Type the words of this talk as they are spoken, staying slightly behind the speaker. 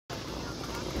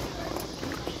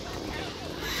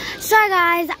So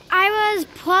guys, I was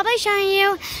probably showing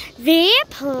you the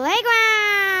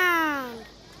playground.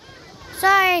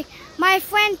 So my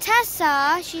friend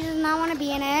Tessa, she does not want to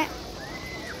be in it.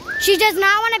 She does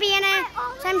not want to be in it.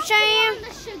 So I'm showing you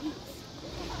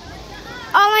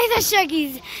only the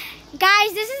Shuggies.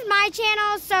 Guys, this is my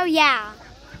channel, so yeah.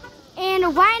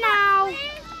 And right now,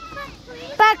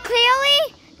 but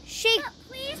clearly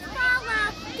Please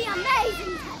follow the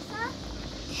amazing Tessa.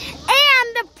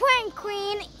 And the prank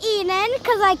queen, Eden,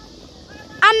 because like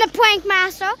I'm the prank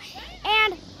master.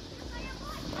 And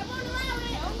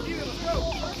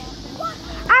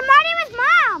I'm riding with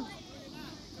Mom.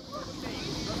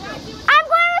 I'm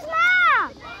going with Mom.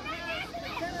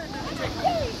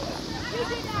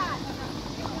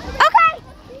 Okay.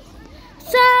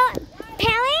 So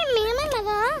apparently me and my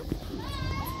mother.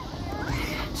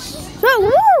 So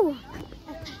woo.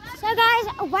 So guys,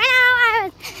 right now I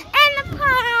was in the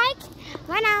park.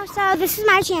 Right now, so this is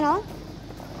my channel.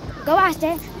 Go watch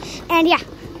it. And yeah.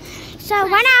 So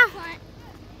right now,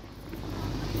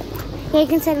 yeah, you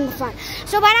can sit in the front.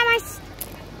 So right now my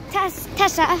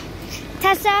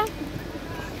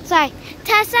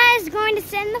Tessa is going to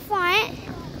sit in the front.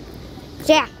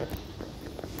 So yeah.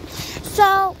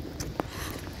 So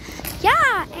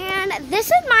yeah, and this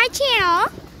is my channel.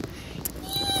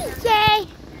 Yay.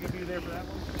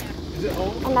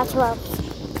 And that's where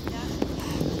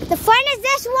the fun is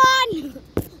this one.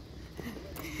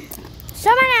 So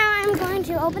right now I'm going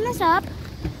to open this up.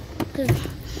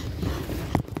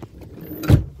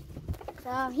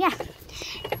 So yeah.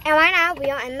 And right now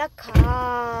we are in the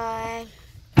car.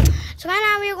 So right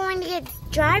now we are going to get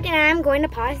drive and I'm going to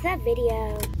pause that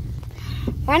video.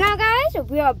 Right now guys,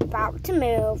 we are about to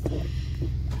move.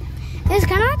 It's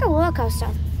kind of like a roller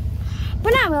coaster.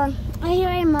 But not really. I hear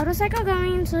a motorcycle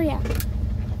going, so yeah.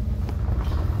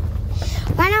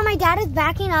 Right now my dad is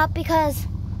backing up because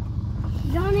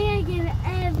you don't need to give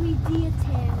every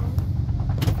detail.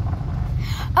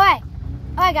 Alright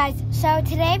guys, so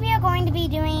today we are going to be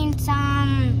doing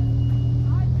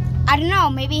some, I don't know,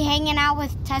 maybe hanging out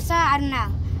with Tessa, I don't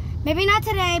know. Maybe not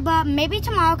today, but maybe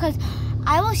tomorrow because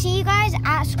I will see you guys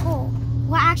at school.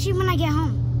 Well, actually when I get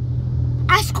home.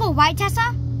 At school, right Tessa?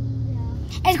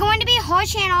 Yeah. It's going to be her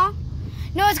channel.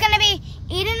 No, it's going to be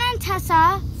Eden and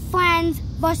Tessa, friends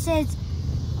versus,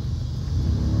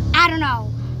 I don't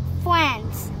know,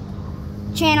 friends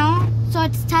channel. So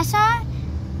it's Tessa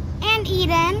and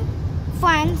Eden,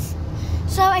 friends.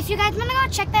 So if you guys want to go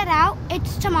check that out,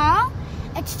 it's tomorrow.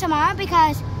 It's tomorrow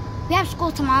because we have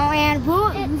school tomorrow and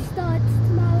it starts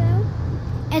tomorrow.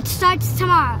 It starts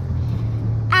tomorrow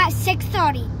at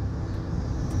 6:30.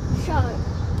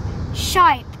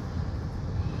 Sharp.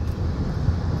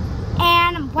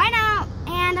 And right now,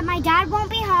 and my dad won't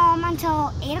be home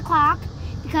until 8 o'clock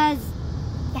because,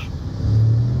 yeah,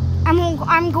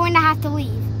 I'm going to have to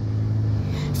leave.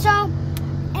 So,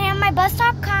 and my bus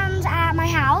stop comes at my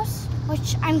house,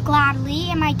 which I'm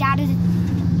gladly, and my dad is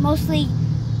mostly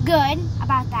good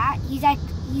about that. He's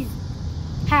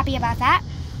happy about that.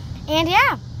 And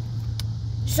yeah,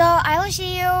 so I will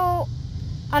see you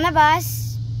on the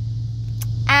bus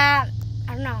at,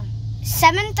 I don't know,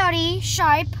 7:30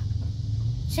 sharp.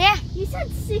 So yeah. You said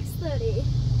 6:30.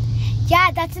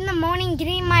 Yeah, that's in the morning,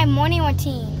 getting my morning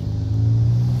routine.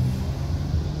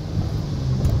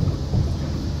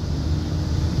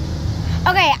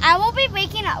 Okay, I will be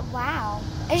waking up. Wow,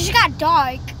 it just got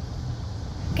dark.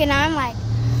 Okay, now I'm like,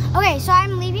 okay, so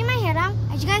I'm leaving my hair down.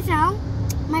 As you guys know,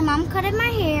 my mom cutted my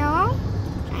hair.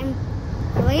 I'm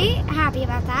really happy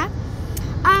about that.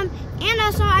 And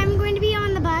also I'm going to be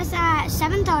on the bus at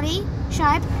 7:30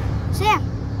 sharp. So yeah.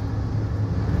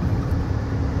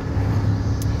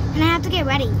 And I have to get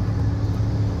ready.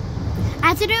 I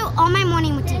have to do all my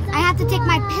morning routine. I have to take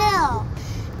my pill.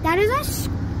 That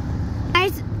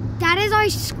is our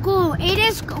school. It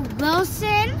is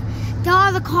Wilson. There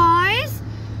are the cars.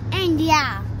 And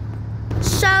yeah.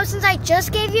 So since I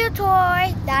just gave you a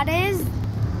toy, that is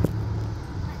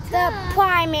the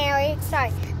primary.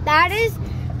 Sorry. That is,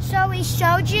 so we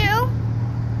showed you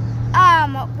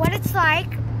what it's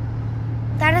like.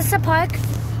 That is the park.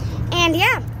 And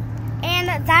yeah. And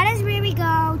that is where we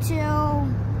go to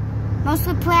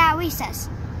mostly play at recess.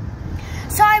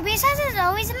 So our recess is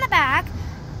always in the back,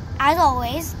 as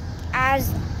always,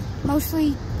 as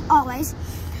mostly always.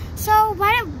 So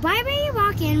right when you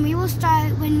walk in, we will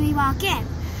start when we walk in.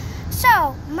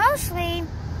 So mostly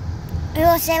we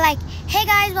will say like, hey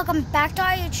guys, welcome back to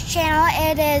our YouTube channel.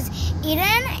 It is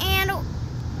Eden and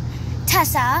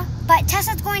Tessa, but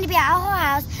Tessa's going to be at her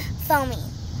house filming.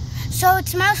 So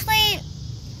it's mostly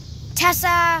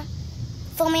Tessa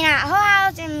filming at her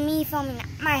house and me filming at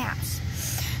my house.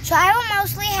 So I will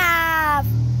mostly have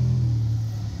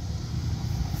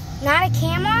not a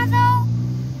camera though,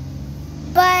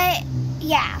 but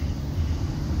yeah.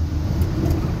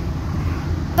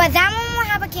 But that one will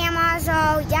have a camera,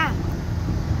 so yeah.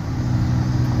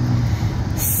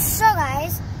 So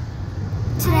guys,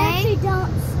 today I actually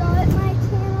don't start my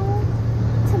channel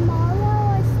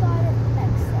tomorrow. I start it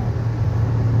next day.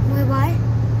 wait, what?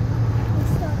 I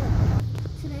started.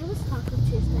 Today was Taco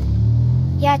Tuesday.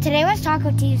 Yeah, today was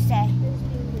Taco Tuesday.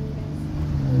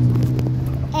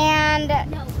 And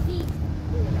No, beef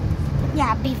burritos.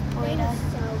 yeah, beef It burritos. was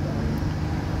so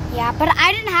good. Yeah, but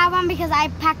I didn't have one because I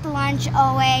packed the lunch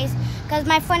always. Because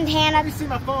my friend Hannah. Let me see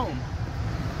my phone.